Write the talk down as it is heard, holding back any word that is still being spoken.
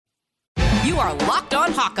You are Locked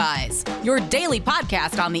On Hawkeyes, your daily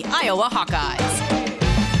podcast on the Iowa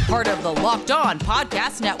Hawkeyes. Part of the Locked On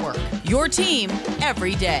Podcast Network, your team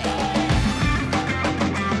every day.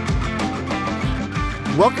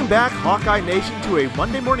 Welcome back, Hawkeye Nation, to a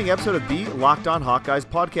Monday morning episode of the Locked On Hawkeyes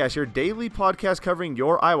podcast, your daily podcast covering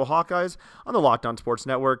your Iowa Hawkeyes on the Locked On Sports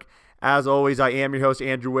Network. As always, I am your host,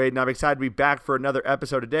 Andrew Wade, and I'm excited to be back for another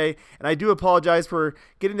episode today. And I do apologize for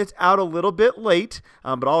getting this out a little bit late,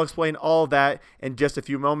 but I'll explain all of that in just a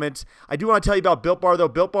few moments. I do want to tell you about Built Bar, though.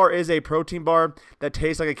 Built Bar is a protein bar that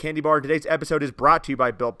tastes like a candy bar. Today's episode is brought to you by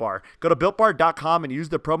Built Bar. Go to BuiltBar.com and use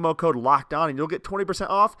the promo code LOCKEDON, and you'll get 20%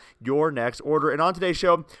 off your next order. And on today's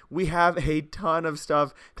show, we have a ton of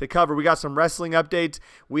stuff to cover. We got some wrestling updates.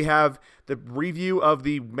 We have the review of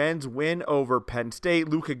the men's win over Penn State.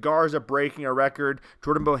 Luka Garza breaking a record.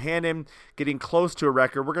 Jordan Bohannon getting close to a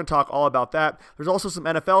record. We're going to talk all about that. There's also some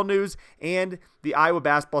NFL news, and the Iowa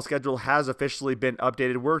basketball schedule has officially been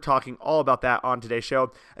updated. We're talking all about that on today's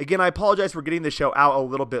show. Again, I apologize for getting the show out a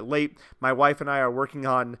little bit late. My wife and I are working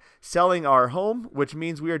on selling our home, which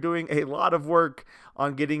means we are doing a lot of work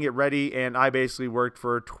on getting it ready, and I basically worked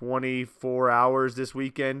for 24 hours this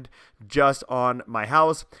weekend just on my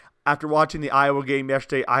house. After watching the Iowa game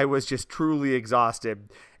yesterday, I was just truly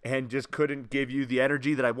exhausted and just couldn't give you the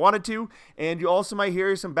energy that I wanted to. And you also might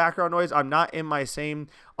hear some background noise. I'm not in my same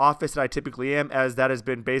office that I typically am, as that has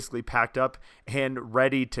been basically packed up and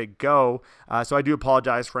ready to go. So I do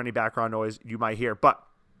apologize for any background noise you might hear. But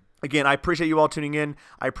again, I appreciate you all tuning in.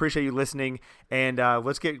 I appreciate you listening, and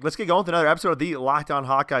let's get going with another episode of the Locked On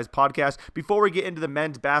Hawkeyes podcast. Before we get into the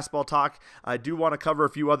men's basketball talk, I do want to cover a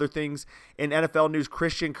few other things. In NFL news,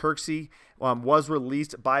 Christian Kirksey was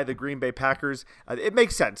released by the Green Bay Packers. It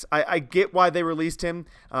makes sense. I get why they released him.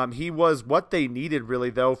 He was what they needed,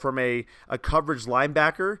 really, though, from a coverage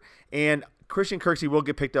linebacker, and Christian Kirksey will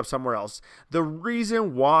get picked up somewhere else. The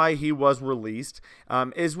reason why he was released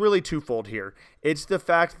is really twofold here. It's the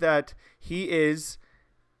fact that he is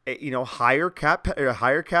a higher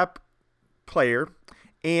cap player,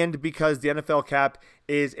 and because the NFL cap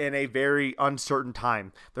is in a very uncertain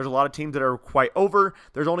time. There's a lot of teams that are quite over.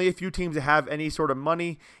 There's only a few teams that have any sort of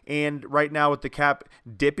money, and right now with the cap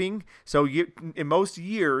dipping, so in most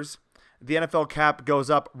years, the NFL cap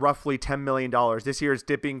goes up roughly $10 million. This year it's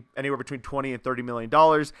dipping anywhere between $20 and $30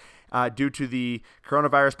 million due to the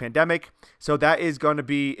coronavirus pandemic. So that is going to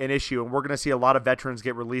be an issue, and we're going to see a lot of veterans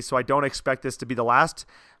get released. So I don't expect this to be the last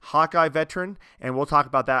Hawkeye veteran, and we'll talk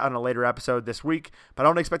about that on a later episode this week. But I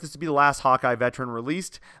don't expect this to be the last Hawkeye veteran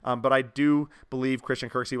released, but I do believe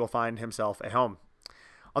Christian Kirksey will find himself at home.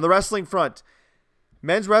 On the wrestling front,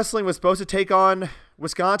 men's wrestling was supposed to take on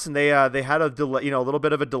Wisconsin. They had a delay, a little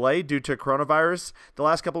bit of a delay due to coronavirus. The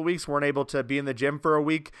last couple of weeks weren't able to be in the gym for a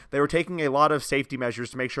week. They were taking a lot of safety measures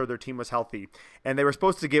to make sure their team was healthy, and they were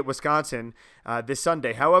supposed to get Wisconsin this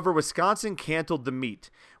Sunday. However, Wisconsin canceled the meet,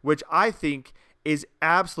 which I think is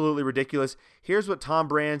absolutely ridiculous. Here's what Tom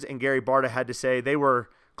Brands and Gary Barta had to say. They were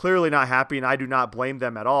clearly not happy, and I do not blame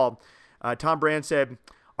them at all. Tom Brands said,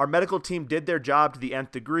 "Our medical team did their job to the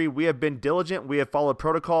nth degree. We have been diligent. We have followed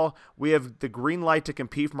protocol. We have the green light to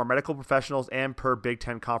compete from our medical professionals and per Big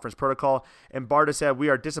Ten Conference protocol." And Barta said, "We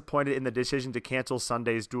are disappointed in the decision to cancel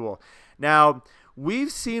Sunday's duel." Now,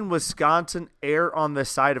 we've seen Wisconsin err on the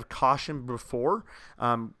side of caution before.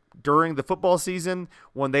 During the football season,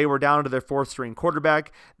 when they were down to their fourth-string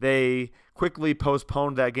quarterback, they quickly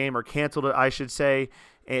postponed that game, or canceled it, I should say,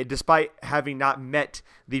 despite having not met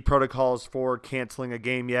the protocols for canceling a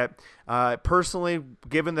game yet. Personally,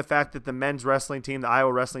 given the fact that the men's wrestling team, the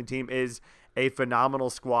Iowa wrestling team, is a phenomenal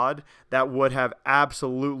squad that would have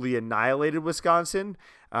absolutely annihilated Wisconsin,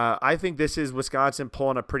 I think this is Wisconsin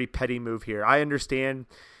pulling a pretty petty move here. I understand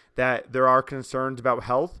that there are concerns about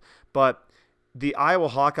health, but the Iowa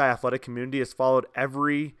Hawkeye athletic community has followed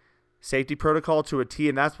every safety protocol to a T,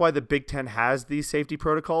 and that's why the Big Ten has these safety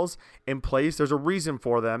protocols in place. There's a reason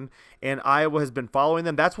for them, and Iowa has been following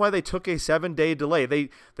them. That's why they took a 7-day delay.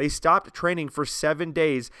 They stopped training for 7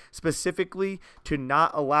 days specifically to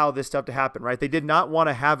not allow this stuff to happen, right? They did not want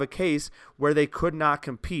to have a case where they could not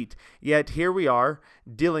compete, yet here we are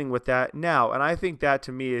dealing with that now, and I think that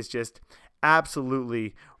to me is just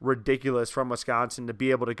absolutely ridiculous from Wisconsin to be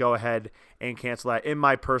able to go ahead and cancel that, in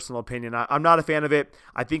my personal opinion. I'm not a fan of it.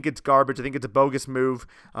 I think it's garbage. I think it's a bogus move.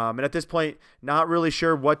 And at this point, not really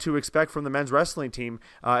sure what to expect from the men's wrestling team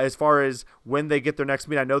as far as when they get their next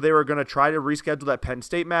meet. I know they were going to try to reschedule that Penn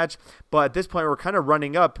State match, but at this point, we're kind of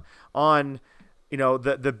running up on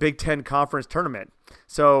the Big Ten Conference tournament.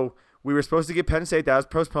 So We were supposed to get Penn State. That was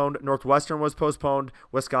postponed. Northwestern was postponed.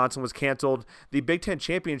 Wisconsin was canceled. The Big Ten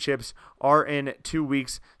championships are in 2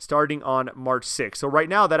 weeks starting on March 6th. So right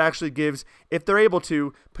now that actually gives, if they're able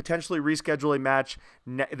to, potentially reschedule a match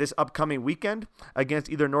this upcoming weekend against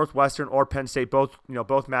either Northwestern or Penn State.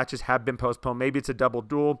 Both matches have been postponed. Maybe it's a double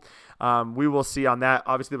duel. We will see on that.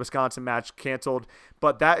 Obviously the Wisconsin match canceled,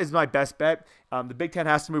 but that is my best bet. The Big Ten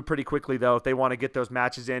has to move pretty quickly, though, if they want to get those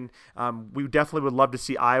matches in. We definitely would love to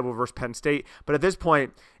see Iowa versus Penn State, but at this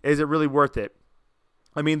point, is it really worth it?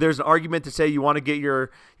 I mean, there's an argument to say you want to get your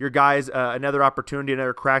guys another opportunity,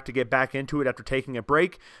 another crack to get back into it after taking a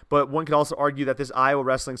break, but one could also argue that this Iowa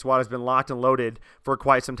wrestling squad has been locked and loaded for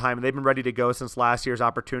quite some time, and they've been ready to go since last year's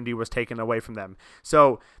opportunity was taken away from them.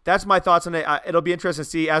 So that's my thoughts on it. It'll be interesting to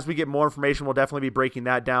see. As we get more information, we'll definitely be breaking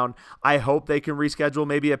that down. I hope they can reschedule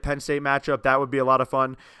maybe a Penn State matchup. That would be a lot of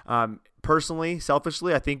fun. Personally,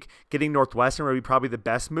 selfishly, I think getting Northwestern would be probably the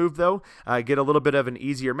best move, though. Get a little bit of an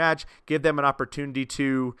easier match, give them an opportunity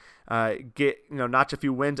to get, notch a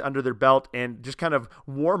few wins under their belt and just kind of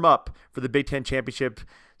warm up for the Big Ten championship,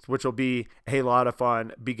 which will be a lot of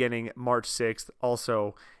fun beginning March 6th,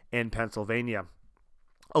 also in Pennsylvania.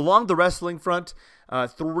 Along the wrestling front,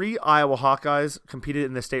 3 Iowa Hawkeyes competed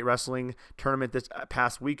in the state wrestling tournament this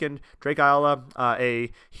past weekend. Drake Ayala, a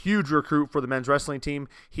huge recruit for the men's wrestling team,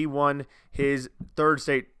 he won his third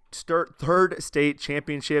state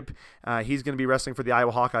championship. He's going to be wrestling for the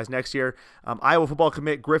Iowa Hawkeyes next year. Iowa football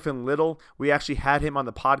commit Griffin Little, we actually had him on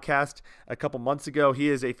the podcast a couple months ago. He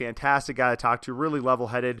is a fantastic guy to talk to, really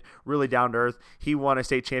level-headed, really down-to-earth. He won a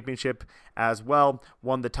state championship as well,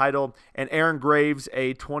 won the title. And Aaron Graves,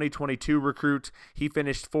 a 2022 recruit, he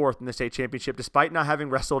finished 4th in the state championship despite not having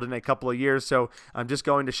wrestled in a couple of years. So I'm just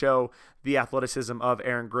going to show the athleticism of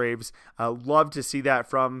Aaron Graves. Love to see that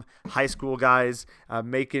from high school guys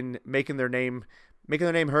making their name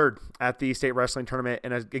heard at the state wrestling tournament.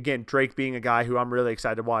 And again, Drake being a guy who I'm really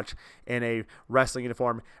excited to watch in a wrestling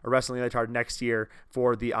uniform, a wrestling leotard next year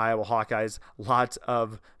for the Iowa Hawkeyes. Lots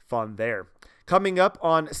of fun there. Coming up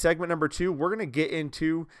on segment number 2, we're going to get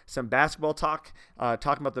into some basketball talk,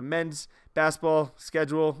 talking about the men's basketball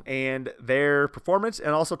schedule and their performance,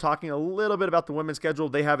 and also talking a little bit about the women's schedule.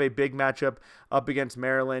 They have a big matchup up against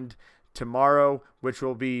Maryland tomorrow, which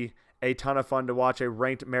will be a ton of fun to watch, a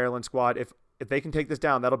ranked Maryland squad. If they can take this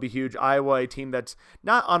down, that'll be huge. Iowa, a team that's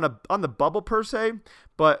not on the bubble per se,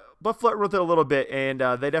 but flirting with it a little bit, and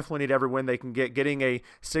they definitely need every win they can get. Getting a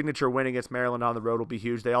signature win against Maryland on the road will be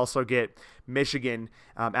huge. They also get Michigan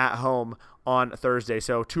at home on Thursday.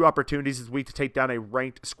 So 2 opportunities this week to take down a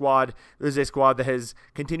ranked squad. This is a squad that has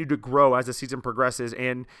continued to grow as the season progresses,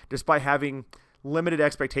 and despite having limited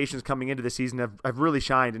expectations coming into the season, have really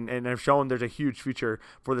shined and have shown there's a huge future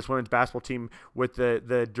for this women's basketball team with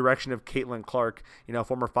the direction of Caitlin Clark,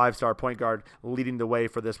 former 5-star point guard, leading the way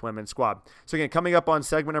for this women's squad. So again, coming up on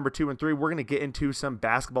segment number 2 and 3, we're going to get into some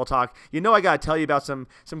basketball talk. I got to tell you about some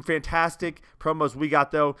fantastic promos we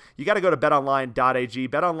got, though. You got to go to betonline.ag.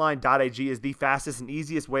 Betonline.ag is the fastest and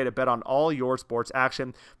easiest way to bet on all your sports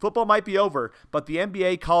action. Football might be over, but the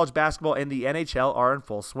NBA, college basketball, and the NHL are in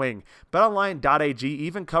full swing. Betonline.ag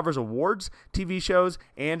even covers awards, TV shows,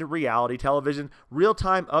 and reality television.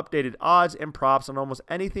 Real-time updated odds and props on almost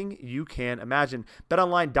anything you can imagine.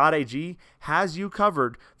 BetOnline.ag has you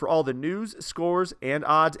covered for all the news, scores, and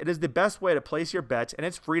odds. It is the best way to place your bets, and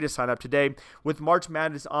it's free to sign up today. With March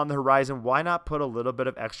Madness on the horizon, why not put a little bit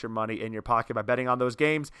of extra money in your pocket by betting on those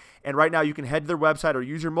games? And right now, you can head to their website or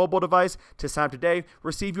use your mobile device to sign up today.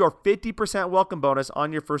 Receive your 50% welcome bonus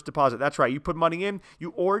on your first deposit. That's right. You put money in,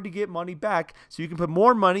 you already get money back, so you can put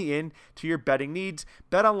more money in to your betting needs.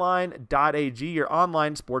 BetOnline.ag, your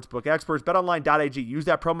online sportsbook experts. BetOnline.ag. Use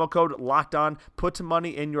that promo code LOCKEDON. Put some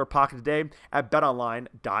money in your pocket today at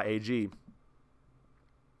BetOnline.ag.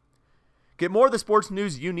 Get more of the sports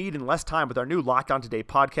news you need in less time with our new Locked On Today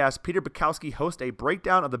podcast. Peter Bukowski hosts a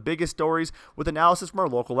breakdown of the biggest stories with analysis from our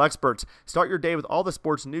local experts. Start your day with all the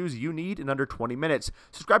sports news you need in under 20 minutes.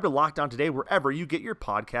 Subscribe to Locked On Today wherever you get your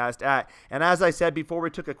podcast at. And as I said before we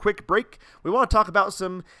took a quick break, we want to talk about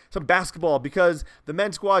some basketball because the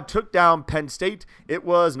men's squad took down Penn State. It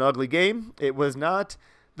was an ugly game. It was not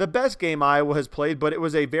the best game Iowa has played, but it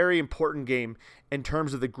was a very important game in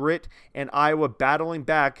terms of the grit and Iowa battling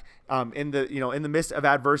back in the midst of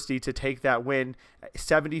adversity to take that win,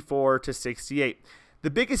 74-68. The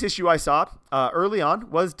biggest issue I saw early on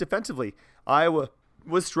was defensively. Iowa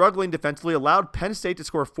was struggling defensively, allowed Penn State to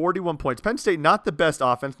score 41 points. Penn State, not the best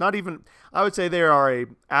offense, not even, I would say they are a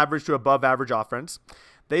average to above average offense.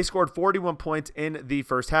 They scored 41 points in the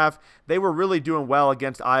first half. They were really doing well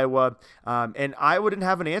against Iowa, and Iowa didn't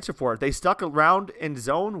have an answer for it. They stuck around in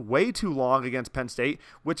zone way too long against Penn State,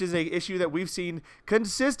 which is an issue that we've seen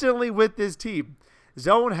consistently with this team.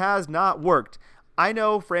 Zone has not worked. I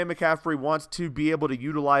know Fran McCaffery wants to be able to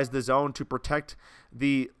utilize the zone to protect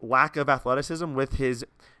the lack of athleticism with his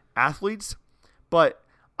athletes, but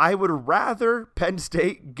I would rather Penn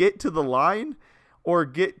State get to the line or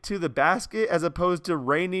get to the basket as opposed to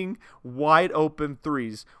raining wide open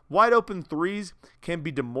threes. Wide open threes can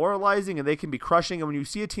be demoralizing and they can be crushing. And when you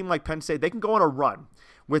see a team like Penn State, they can go on a run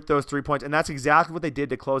with those 3 points. And that's exactly what they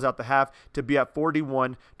did to close out the half, to be at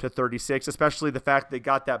 41-36, especially the fact they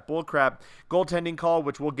got that bullcrap goaltending call,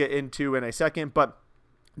 which we'll get into in a second. But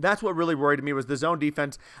that's what really worried me was the zone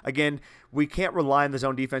defense. Again, we can't rely on the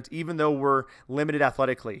zone defense, even though we're limited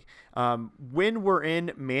athletically. When we're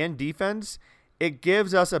in man defense, it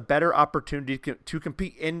gives us a better opportunity to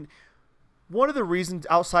compete. And one of the reasons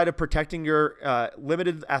outside of protecting your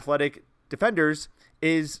limited athletic defenders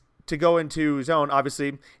is to go into zone,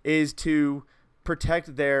 obviously, is to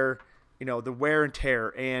protect their, the wear and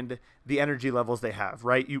tear and the energy levels they have,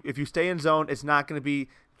 right? If you stay in zone, it's not going to be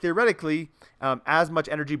theoretically as much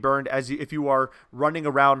energy burned as if you are running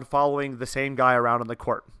around following the same guy around on the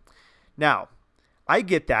court. Now, I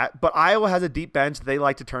get that, but Iowa has a deep bench they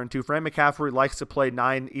like to turn to. Fran McCaffery likes to play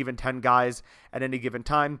 9, even 10 guys at any given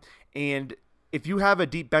time. And if you have a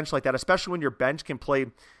deep bench like that, especially when your bench can play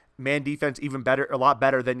man defense even better, a lot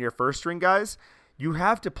better than your first string guys, you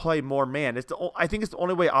have to play more man. I think it's the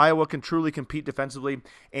only way Iowa can truly compete defensively,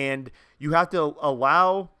 and you have to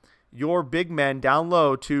allow your big men down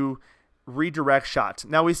low to redirect shots.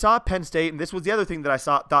 Now, we saw Penn State, and this was the other thing that I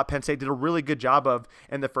thought Penn State did a really good job of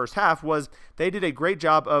in the first half, was they did a great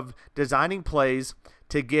job of designing plays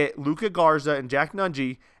to get Luka Garza and Jack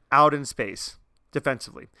Nunge out in space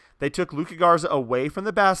defensively. They took Luka Garza away from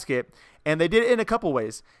the basket, and they did it in a couple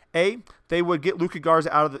ways. They would get Luka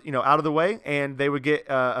Garza out of the way, and they would get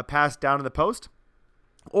a pass down in the post,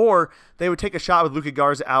 or they would take a shot with Luka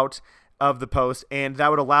Garza out of the post, and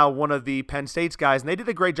that would allow one of the Penn State's guys, and they did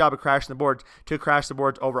a great job of crashing the boards, to crash the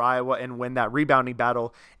boards over Iowa and win that rebounding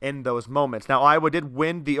battle in those moments. Now, Iowa did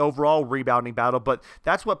win the overall rebounding battle, but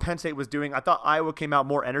that's what Penn State was doing. I thought Iowa came out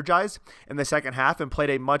more energized in the second half and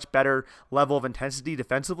played a much better level of intensity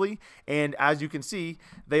defensively, and as you can see,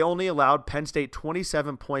 they only allowed Penn State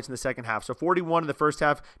 27 points in the second half. So 41 in the first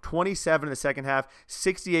half, 27 in the second half,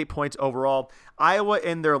 68 points overall. Iowa,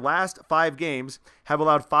 in their last 5 games, have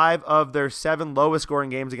allowed 5 of their 7 lowest scoring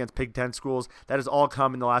games against Big Ten schools. That has all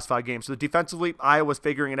come in the last 5 games. So defensively, Iowa's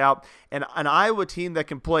figuring it out. And an Iowa team that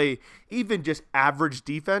can play even just average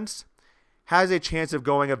defense has a chance of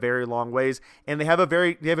going a very long ways. And they have a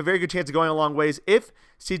very good chance of going a long ways if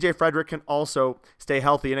CJ Frederick can also stay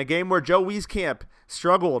healthy. In a game where Joe Wieskamp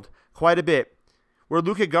struggled quite a bit, where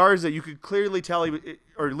Luka Garza, you could clearly tell,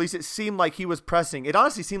 or at least it seemed like he was pressing. It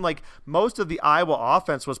honestly seemed like most of the Iowa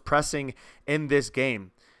offense was pressing in this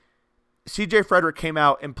game. CJ Frederick came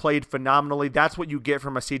out and played phenomenally. That's what you get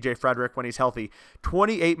from a CJ Frederick when he's healthy.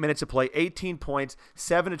 28 minutes of play, 18 points,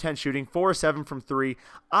 7 to 10 shooting, 4 7 from 3.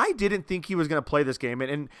 I didn't think he was going to play this game.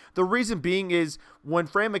 And the reason being is when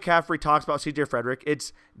Fran McCaffery talks about CJ Frederick,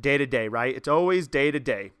 it's day to day, right? It's always day to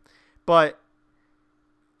day. But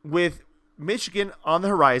with Michigan on the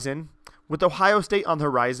horizon, with Ohio State on the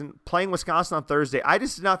horizon, playing Wisconsin on Thursday, I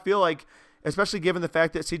just did not feel like, especially given the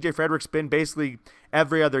fact that CJ Frederick's been basically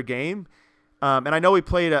every other game, and I know he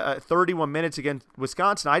played 31 minutes against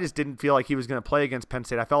Wisconsin, I just didn't feel like he was going to play against Penn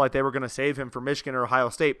State. I felt like they were going to save him for Michigan or Ohio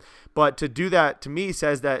State. But to do that, to me,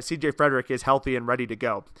 says that CJ Frederick is healthy and ready to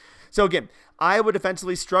go. So again, Iowa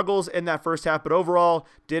defensively struggles in that first half, but overall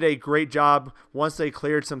did a great job once they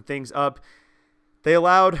cleared some things up. They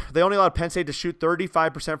only allowed Penn State to shoot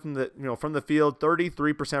 35% from the field,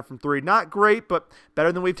 33% from 3. Not great, but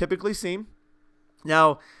better than we've typically seen.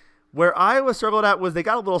 Now, where Iowa struggled at was they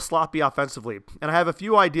got a little sloppy offensively, and I have a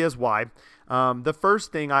few ideas why. The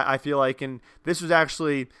first thing I feel like, and this was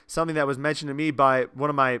actually something that was mentioned to me by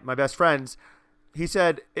one of my best friends, he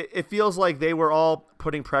said it feels like they were all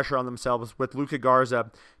putting pressure on themselves with Luka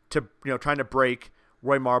Garza to trying to break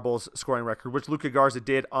Roy Marble's scoring record, which Luka Garza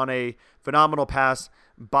did on a phenomenal pass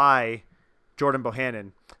by Jordan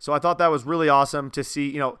Bohannon. So I thought that was really awesome to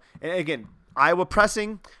see, and again, Iowa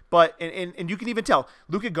pressing, but and you can even tell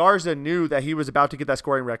Luka Garza knew that he was about to get that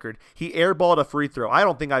scoring record. He airballed a free throw. I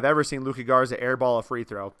don't think I've ever seen Luka Garza airball a free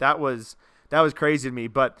throw. That was crazy to me,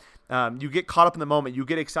 but you get caught up in the moment, you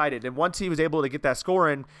get excited, and once he was able to get that score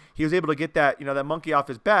in, he was able to get that that monkey off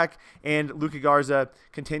his back, and Luka Garza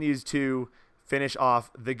continues to finish off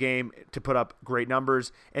the game to put up great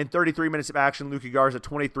numbers. In 33 minutes of action, Luka Garza,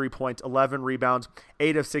 23 points, 11 rebounds,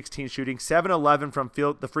 8 of 16 shooting, 7-11 from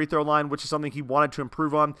the free throw line, which is something he wanted to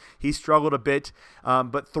improve on. He struggled a bit,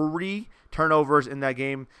 but 3 turnovers in that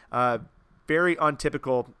game. Very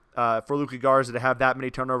untypical for Luka Garza to have that many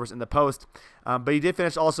turnovers in the post. But he did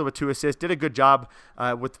finish also with 2 assists, did a good job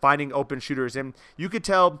with finding open shooters. And you could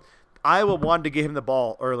tell Iowa wanted to get him the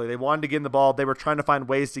ball early. They wanted to get him the ball. They were trying to find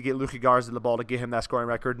ways to get Luka Garza the ball to get him that scoring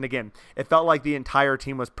record. And again, it felt like the entire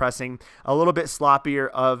team was pressing. A little bit sloppier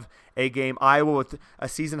of a game. Iowa with a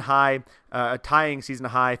season high, tying season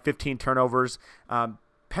high, 15 turnovers.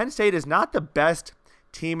 Penn State is not the best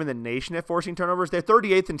team in the nation at forcing turnovers. They're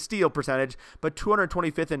 38th in steal percentage, but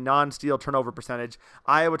 225th in non-steal turnover percentage.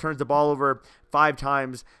 Iowa turns the ball over 5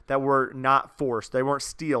 times that were not forced. They weren't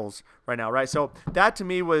steals right now, right? So that to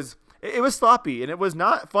me was, it was sloppy, and it was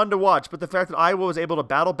not fun to watch, but the fact that Iowa was able to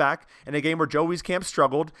battle back in a game where Joe Wieskamp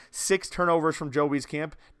struggled, 6 turnovers from Joe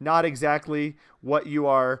Wieskamp, not exactly what you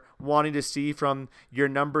are wanting to see from your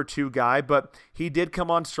number 2 guy, but he did come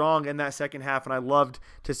on strong in that second half, and I loved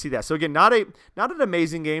to see that. So again, not an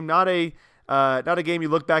amazing game, not a game you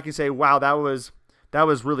look back and say, wow, that was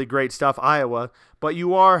really great stuff, Iowa, but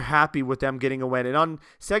you are happy with them getting a win. And on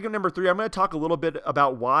segment number 3, I'm going to talk a little bit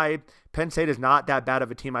about why Penn State is not that bad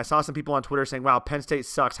of a team. I saw some people on Twitter saying, wow, Penn State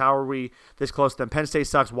sucks. How are we this close to them? Penn State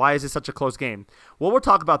sucks. Why is this such a close game? Well, we'll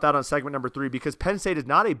talk about that on segment number 3 because Penn State is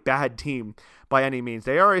not a bad team by any means.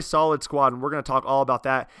 They are a solid squad, and we're going to talk all about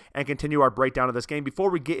that and continue our breakdown of this game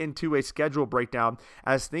before we get into a schedule breakdown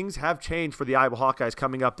as things have changed for the Iowa Hawkeyes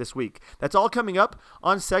coming up this week. That's all coming up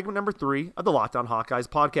on segment number 3 of the Locked On Hawkeyes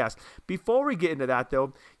podcast. Before we get into that,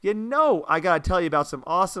 though, I got to tell you about some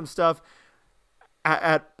awesome stuff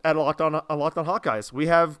at Locked On Hawkeyes. We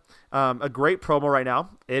have a great promo right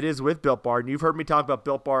now. It is with Built Bar, and you've heard me talk about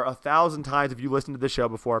Built Bar 1,000 times if you listened to the show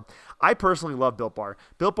before. I personally love Built Bar.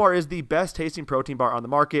 Built Bar is the best tasting protein bar on the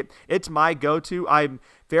market. It's my go-to. I'm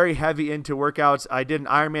very heavy into workouts. I did an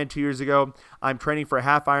Ironman 2 years ago. I'm training for a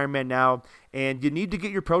half Ironman now, and you need to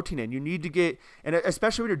get your protein in. You need to get, and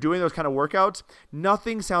especially when you're doing those kind of workouts,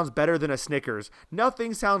 nothing sounds better than a Snickers.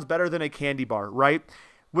 Nothing sounds better than a candy bar, right?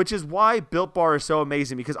 Which is why Built Bar is so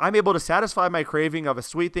amazing, because I'm able to satisfy my craving of a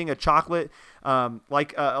sweet thing, a chocolate,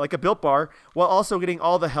 like a Built Bar, while also getting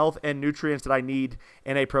all the health and nutrients that I need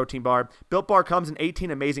in a protein bar. Built Bar comes in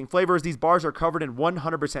 18 amazing flavors. These bars are covered in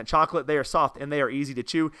 100% chocolate. They are soft and they are easy to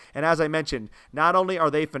chew. And as I mentioned, not only are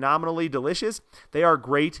they phenomenally delicious, they are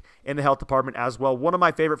great in the health department as well. One of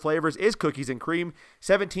my favorite flavors is cookies and cream.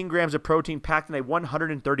 17 grams of protein packed in a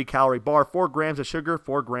 130-calorie bar, 4 grams of sugar,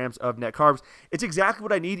 4 grams of net carbs. It's exactly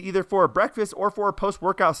what I need either for a breakfast or for a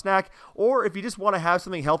post-workout snack, or if you just want to have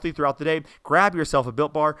something healthy throughout the day, grab yourself a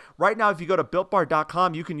Built Bar. Right now, if you go to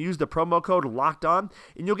BuiltBar.com, you can use the promo code LOCKEDON,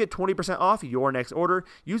 and you'll get 20% off your next order.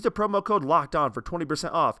 Use the promo code LOCKEDON for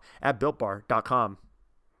 20% off at BuiltBar.com.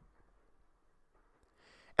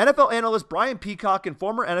 NFL analyst Brian Peacock and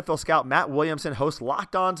former NFL scout Matt Williamson host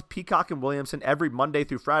Locked On's Peacock and Williamson every Monday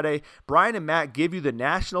through Friday. Brian and Matt give you the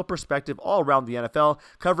national perspective all around the NFL,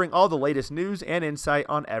 covering all the latest news and insight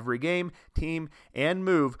on every game, team, and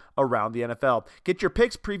move around the NFL. Get your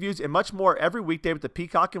picks, previews, and much more every weekday with the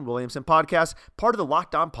Peacock and Williamson podcast, part of the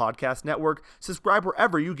Locked On Podcast Network. Subscribe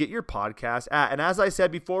wherever you get your podcasts at. And as I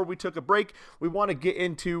said before we took a break, we want to get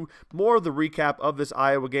into more of the recap of this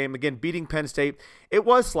Iowa game. Again, beating Penn State. It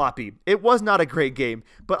was sloppy. It was not a great game,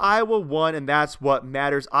 but Iowa won, and that's what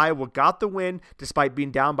matters. Iowa got the win despite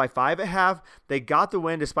being down by 5 at half. They got the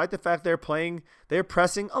win despite the fact they're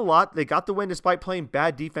pressing a lot. They got the win despite playing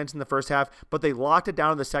bad defense in the first half, but they locked it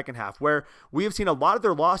down in the second half, where we have seen a lot of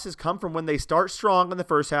their losses come from when they start strong in the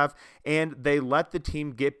first half and they let the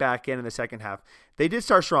team get back in the second half. They did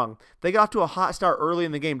start strong. They got to a hot start early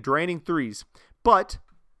in the game, draining threes, but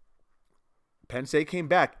Penn State came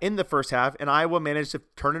back in the first half, and Iowa managed to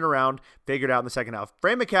turn it around, figure it out in the second half.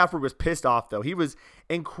 Fran McCaffrey was pissed off, though. He was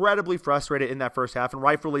incredibly frustrated in that first half, and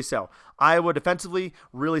rightfully so. Iowa defensively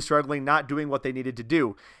really struggling, not doing what they needed to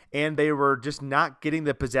do, and they were just not getting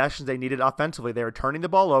the possessions they needed offensively. They were turning the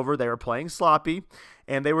ball over, they were playing sloppy,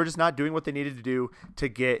 and they were just not doing what they needed to do to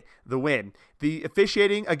get the win. The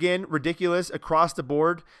officiating, again, ridiculous across the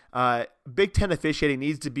board. Big Ten officiating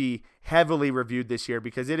needs to be heavily reviewed this year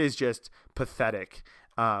because it is just pathetic.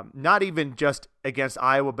 Not even just against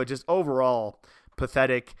Iowa, but just overall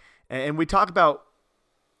pathetic. And we talk about,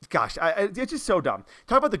 gosh, it's just so dumb.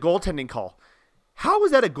 Talk about the goaltending call. How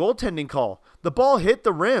was that a goaltending call? The ball hit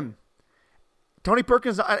the rim. Tony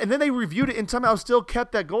Perkins, and then they reviewed it and somehow still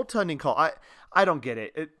kept that goaltending call. I don't get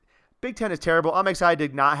it. Big Ten is terrible. I'm excited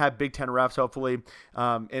to not have Big Ten refs, hopefully,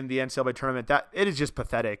 in the NCAA tournament. That it is just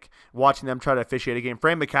pathetic watching them try to officiate a game.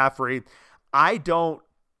 Fran McCaffery,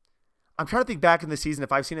 I'm trying to think back in the season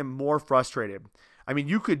if I've seen him more frustrated. I mean,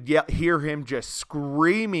 you could hear him just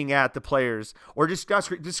screaming at the players or just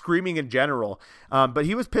screaming in general. But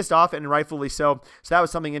he was pissed off, and rightfully so. So that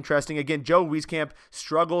was something interesting. Again, Joe Wieskamp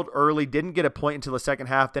struggled early, didn't get a point until the second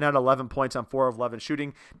half, then had 11 points on 4 of 11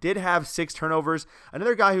 shooting, did have 6 turnovers.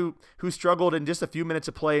 Another guy who struggled in just a few minutes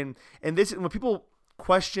of play. And this, when people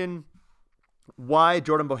question why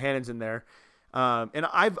Jordan Bohannon's in there, and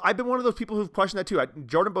I've been one of those people who've questioned that too.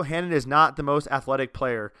 Jordan Bohannon is not the most athletic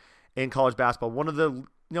player in college basketball, one of the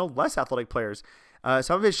less athletic players.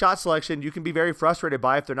 Some of his shot selection you can be very frustrated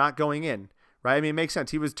by if they're not going in, right? I mean, it makes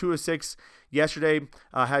sense. He was 2 of 6 yesterday,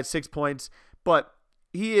 had 6 points, but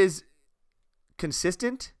he is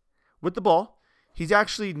consistent with the ball. He's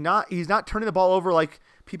not turning the ball over like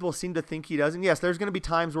people seem to think he does. And yes, there's going to be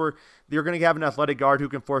times where you're going to have an athletic guard who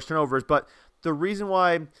can force turnovers, but the reason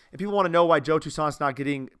why, and people want to know why Joe Toussaint's not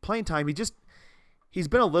getting playing time, he's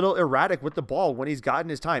been a little erratic with the ball when he's gotten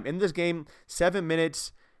his time. In this game, 7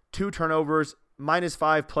 minutes, 2 turnovers,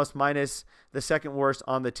 -5 plus/minus, the second worst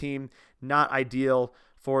on the team. Not ideal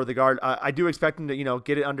for the guard. I do expect him to,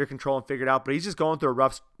 get it under control and figure it out, but he's just going through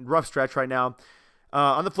a rough stretch right now.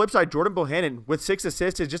 On the flip side, Jordan Bohannon with 6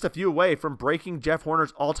 assists is just a few away from breaking Jeff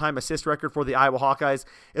Horner's all-time assist record for the Iowa Hawkeyes.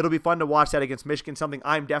 It'll be fun to watch that against Michigan, something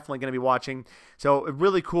I'm definitely going to be watching. So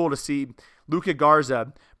really cool to see Luka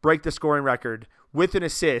Garza break the scoring record with an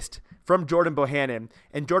assist from Jordan Bohannon.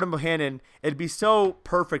 And Jordan Bohannon, it'd be so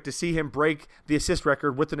perfect to see him break the assist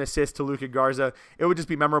record with an assist to Luka Garza. It would just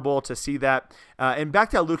be memorable to see that. And back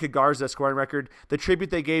to that Luka Garza scoring record, the tribute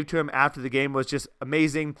they gave to him after the game was just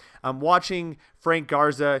amazing. Watching Frank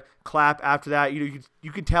Garza clap after that,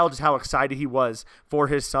 you can tell just how excited he was for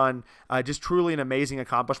his son. Just truly an amazing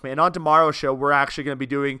accomplishment. And on tomorrow's show, we're actually going to be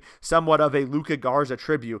doing somewhat of a Luka Garza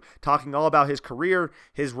tribute, talking all about his career,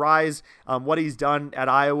 his rise, what he's done at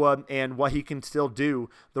Iowa, and what he can still do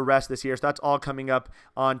the rest of this year. So that's all coming up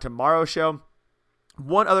on tomorrow's show.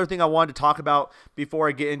 One other thing I wanted to talk about before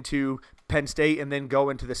I get into Penn State and then go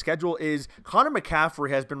into the schedule is Connor McCaffery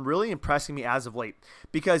has been really impressing me as of late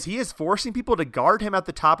because he is forcing people to guard him at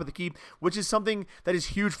the top of the key, which is something that is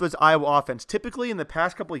huge for this Iowa offense. Typically in the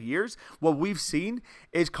past couple of years, what we've seen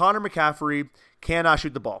is Connor McCaffery cannot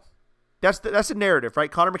shoot the ball. That's the narrative,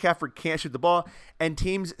 right? Connor McCaffery can't shoot the ball, and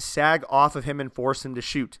teams sag off of him and force him to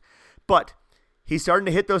shoot. But he's starting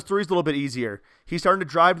to hit those threes a little bit easier. He's starting to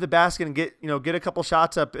drive to the basket and get a couple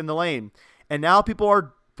shots up in the lane. And now people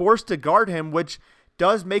are forced to guard him, which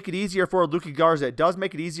does make it easier for Luka Garza. It does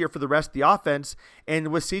make it easier for the rest of the offense. And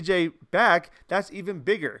with CJ back, that's even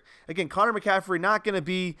bigger. Again, Connor McCaffery not going to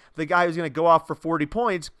be the guy who's going to go off for 40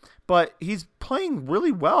 points, but he's playing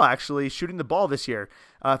really well, actually, shooting the ball this year.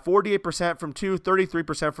 48% from 2,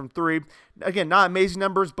 33% from 3. Again, not amazing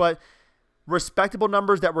numbers, but respectable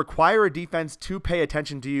numbers that require a defense to pay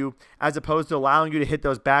attention to you as opposed to allowing you to hit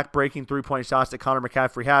those back-breaking three-point shots that Connor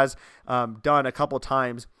McCaffery has done a couple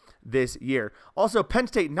times this year. Also, Penn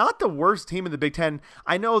State, not the worst team in the Big Ten.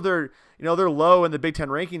 I know they're low in the Big Ten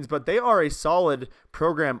rankings, but they are a solid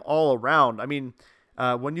program all around. I mean,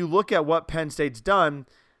 when you look at what Penn State's done,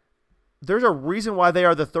 there's a reason why they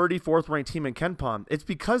are the 34th ranked team in KenPom. It's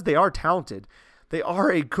because they are talented. They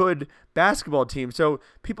are a good basketball team. So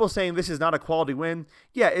people saying this is not a quality win,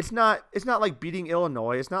 yeah, it's not like beating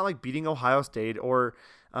Illinois. It's not like beating Ohio State or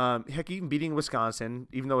heck, even beating Wisconsin,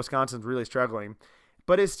 even though Wisconsin's really struggling.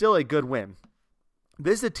 But it's still a good win.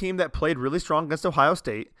 This is a team that played really strong against Ohio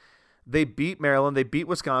State. They beat Maryland. They beat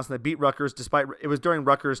Wisconsin. They beat Rutgers, despite it was during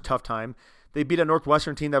Rutgers' tough time. They beat a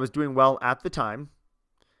Northwestern team that was doing well at the time.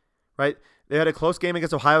 Right? They had a close game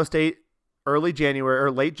against Ohio State early January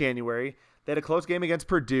or late January. They had a close game against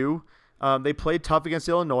Purdue. They played tough against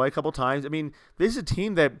Illinois a couple times. I mean, this is a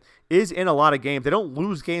team that is in a lot of games. They don't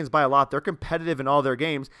lose games by a lot. They're competitive in all their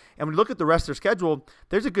games. And when you look at the rest of their schedule,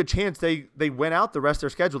 there's a good chance they win out the rest of their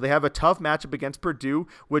schedule. They have a tough matchup against Purdue,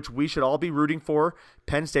 which we should all be rooting for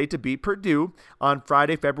Penn State to beat Purdue on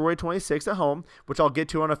Friday, February 26th at home, which I'll get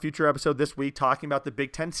to on a future episode this week talking about the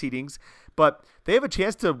Big Ten seedings. But they have a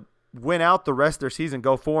chance to win out the rest of their season,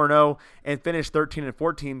 go 4-0, and finish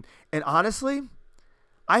 13-14. And honestly,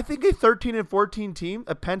 I think a 13-14 team,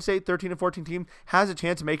 a Penn State 13-14 team, has a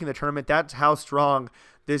chance of making the tournament. That's how strong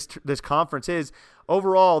this conference is.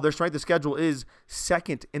 Overall, their strength of schedule is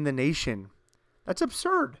second in the nation. That's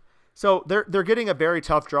absurd. So they're getting a very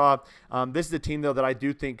tough draw. This is a team, though, that I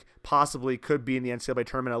do think possibly could be in the NCAA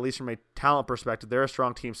tournament, at least from a talent perspective. They're a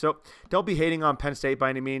strong team. So don't be hating on Penn State by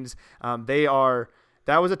any means. That's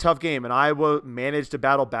that was a tough game, and Iowa managed to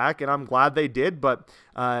battle back, and I'm glad they did, but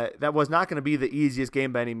that was not going to be the easiest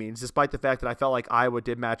game by any means, despite the fact that I felt like Iowa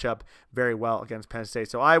did match up very well against Penn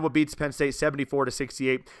State. So Iowa beats Penn State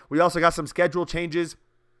 74-68. We also got some schedule changes.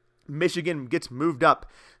 Michigan gets moved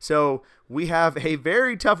up. So we have a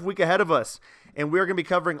very tough week ahead of us. And we're going to be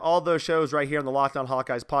covering all those shows right here on the Locked On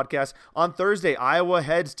Hawkeyes podcast. On Thursday, Iowa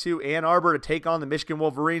heads to Ann Arbor to take on the Michigan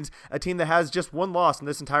Wolverines, a team that has just one loss in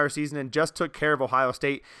this entire season and just took care of Ohio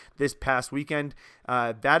State this past weekend.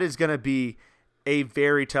 That is going to be a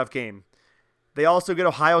very tough game. They also get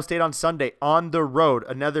Ohio State on Sunday on the road,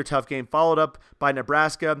 another tough game, followed up by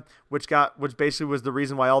Nebraska, which basically was the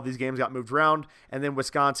reason why all these games got moved around, and then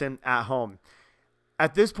Wisconsin at home.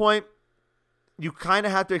 At this point, you kind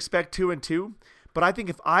of have to expect 2-2, but I think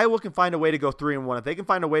if Iowa can find a way to go 3-1, if they can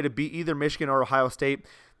find a way to beat either Michigan or Ohio State,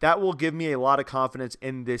 that will give me a lot of confidence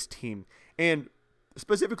in this team. And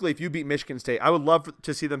specifically, if you beat Michigan State, I would love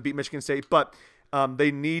to see them beat Michigan State, but they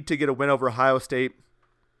need to get a win over Ohio State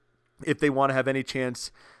if they want to have any chance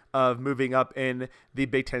of moving up in the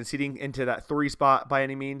Big Ten seeding into that 3 spot by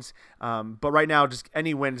any means. But right now, just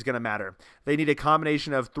any win is going to matter. They need a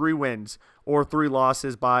combination of 3 wins or 3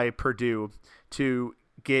 losses by Purdue to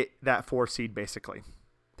get that 4 seed, basically.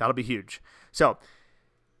 That'll be huge. So,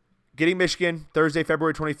 getting Michigan Thursday,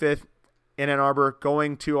 February 25th in Ann Arbor,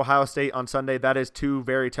 going to Ohio State on Sunday, that is 2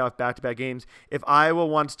 very tough back-to-back games. If Iowa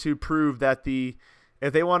wants to prove that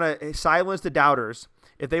if they want to silence the doubters,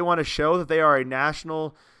 if they want to show that they are a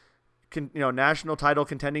national title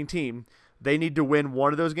contending team, they need to win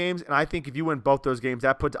one of those games. And I think if you win both those games,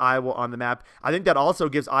 that puts Iowa on the map. I think that also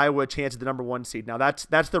gives Iowa a chance at the number 1 seed. Now that's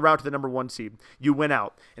the route to the number 1 seed. You win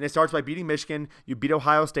out. And it starts by beating Michigan. You beat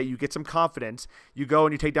Ohio State. You get some confidence. You go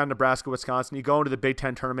and you take down Nebraska, Wisconsin. You go into the Big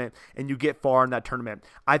Ten tournament and you get far in that tournament.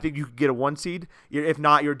 I think you could get a 1 seed. If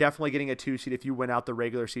not, you're definitely getting a 2 seed if you win out the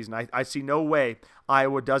regular season. I see no way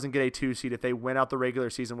Iowa doesn't get a 2 seed if they win out the regular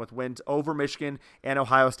season with wins over Michigan and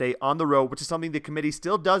Ohio State on the road, which is something the committee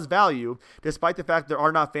still does value. Despite the fact there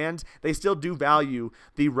are not fans, they still do value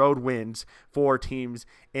the road wins for teams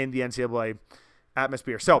in the NCAA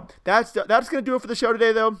atmosphere. So that's going to do it for the show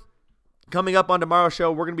today, though. Coming up on tomorrow's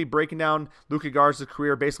show, we're going to be breaking down Luka Garza's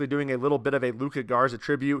career, basically doing a little bit of a Luka Garza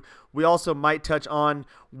tribute. We also might touch on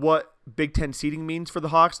what Big Ten seeding means for the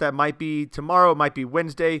Hawks. That might be tomorrow, it might be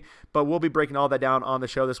Wednesday, but we'll be breaking all that down on the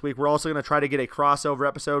show this week. We're also going to try to get a crossover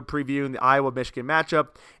episode previewing the Iowa-Michigan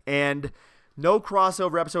matchup, and no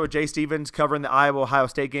crossover episode with Jay Stevens covering the Iowa-Ohio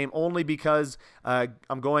State game, only because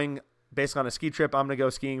I'm going basically on a ski trip. I'm going to go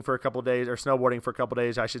skiing for a couple of days, or snowboarding for a couple of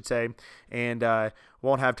days, I should say, and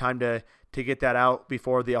won't have time to get that out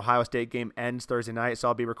before the Ohio State game ends Thursday night. So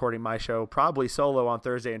I'll be recording my show probably solo on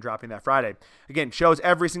Thursday and dropping that Friday. Again, shows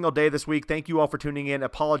every single day this week. Thank you all for tuning in.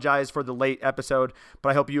 Apologize for the late episode, but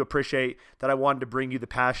I hope you appreciate that I wanted to bring you the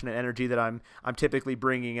passion and energy that I'm typically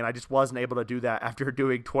bringing, and I just wasn't able to do that after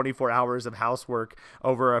doing 24 hours of housework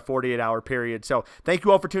over a 48-hour period. So thank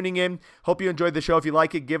you all for tuning in. Hope you enjoyed the show. If you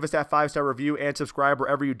like it, give us that 5-star review and subscribe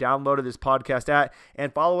wherever you downloaded this podcast at,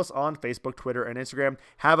 and follow us on Facebook, Twitter, and Instagram.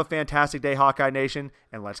 Have a fantastic day, Hawkeye Nation,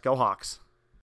 and let's go Hawks.